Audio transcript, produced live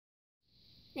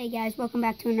Hey guys, welcome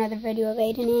back to another video of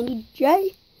Aiden and Andy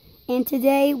J. And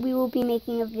today we will be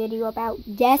making a video about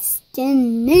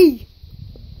Destiny.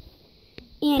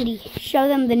 Andy, show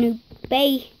them the new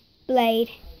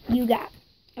Beyblade you got,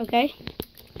 okay?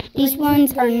 These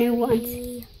ones are new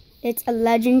ones. It's a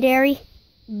legendary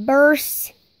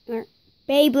burst, or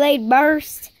Beyblade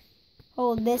burst.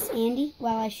 Hold this, Andy,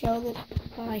 while I show them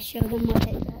what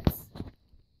it does.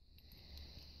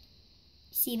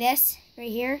 See this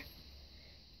right here?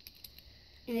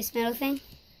 And this metal thing?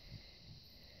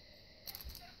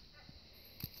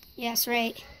 Yes,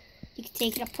 right. You can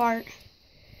take it apart.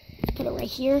 Put it right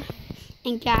here.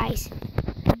 And guys,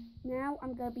 now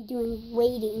I'm going to be doing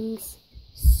ratings.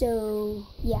 So,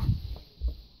 yeah.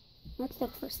 Let's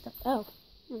look for stuff. Oh,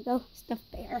 here we go.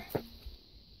 Stuffed bear.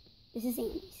 This is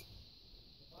Andy's.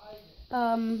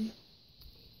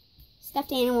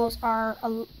 Stuffed animals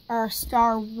are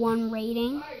star 1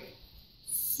 rating.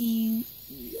 See,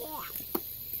 yeah.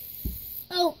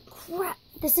 Oh, crap.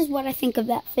 This is what I think of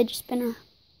that fidget spinner.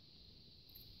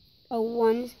 A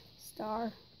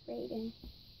 1-star rating.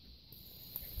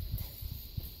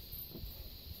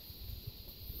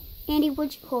 Andy,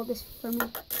 would you hold this for me?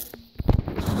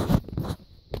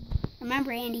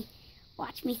 Remember, Andy,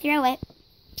 watch me throw it.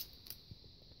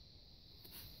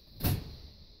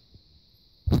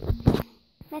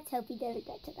 Let's hope he doesn't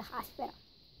get to the hospital.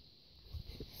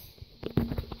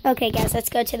 Okay, guys, let's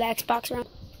go to the Xbox room.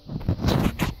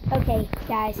 Okay,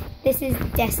 guys, this is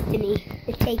Destiny,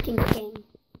 the Taken King.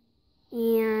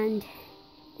 And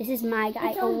this is my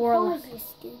guy, a Warlock.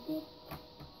 Stupid.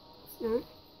 It's not.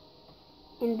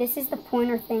 And this is the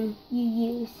pointer thing you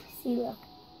use. See, look.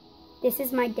 This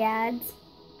is my dad's.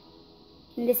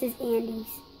 And this is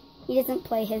Andy's. He doesn't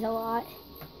play his a lot.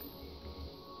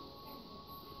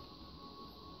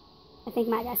 I think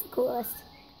my guy's the coolest.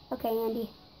 Okay, Andy,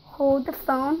 hold the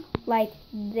phone like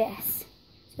this,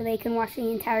 so they can watch the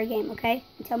entire game, okay?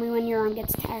 And tell me when your arm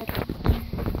gets tired.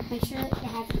 Make sure it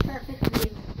has a perfect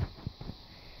view.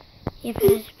 If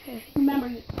it's perfect. Remember,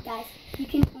 guys, you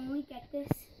can only get this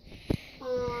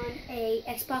on a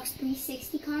Xbox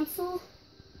 360 console,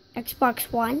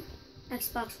 Xbox One.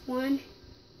 Xbox One,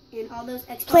 and all those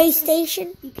Xboxes.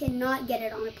 PlayStation. You cannot get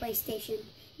it on a PlayStation.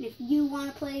 And if you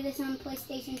want to play this on a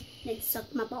PlayStation, then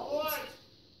suck my balls.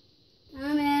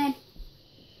 Come in.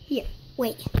 Here,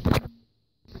 wait.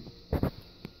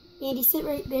 Andy, sit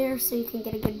right there so you can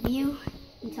get a good view.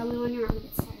 And tell me when your arm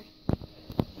gets tired.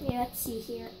 Okay, let's see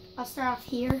here. I'll start off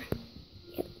here.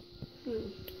 Yep.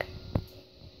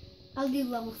 I'll do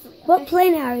level 3. Okay? What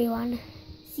plane are you on?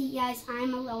 See, guys,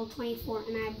 I'm a level 24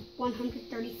 and I have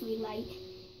 133 light.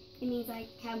 It means like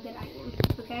how good I am.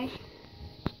 Okay.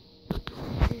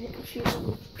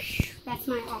 That's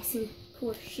my awesome,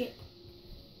 cool shit.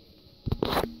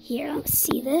 Here, let's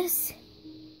see this.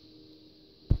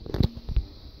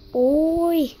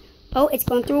 Oi. Oh, it's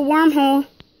going through a wormhole.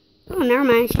 Oh, never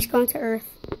mind. It's just going to Earth.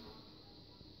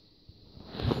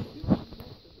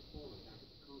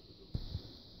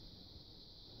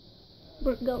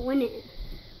 We're going in.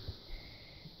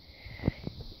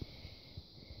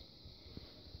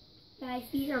 Guys,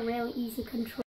 these are really easy control.